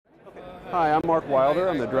Hi, I'm Mark Wilder.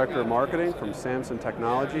 I'm the Director of Marketing from Samson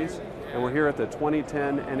Technologies, and we're here at the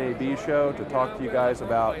 2010 NAB show to talk to you guys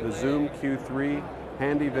about the Zoom Q3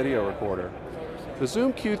 handy video recorder. The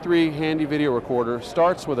Zoom Q3 handy video recorder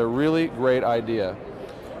starts with a really great idea.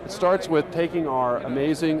 It starts with taking our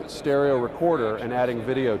amazing stereo recorder and adding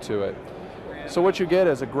video to it. So what you get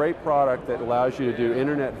is a great product that allows you to do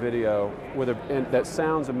internet video that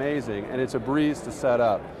sounds amazing, and it's a breeze to set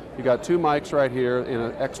up. You got two mics right here in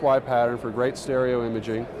an XY pattern for great stereo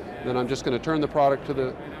imaging. Then I'm just going to turn the product to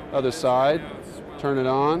the other side, turn it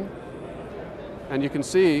on, and you can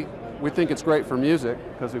see we think it's great for music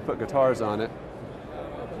because we put guitars on it.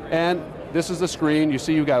 And this is the screen. You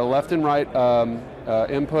see you've got a left and right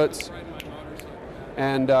inputs,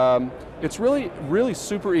 and it's really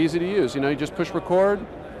super easy to use. You know, you just push record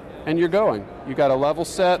and you're going. You got a level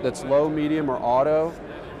set that's low, medium, or auto.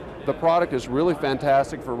 The product is really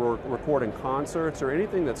fantastic for recording concerts or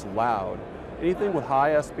anything that's loud. Anything with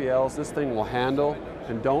high SPLs, this thing will handle,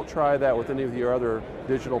 and don't try that with any of your other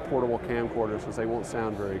digital portable camcorders because they won't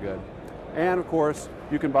sound very good. And of course,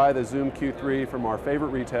 you can buy the Zoom Q3 from our favorite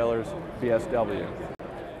retailers, BSW.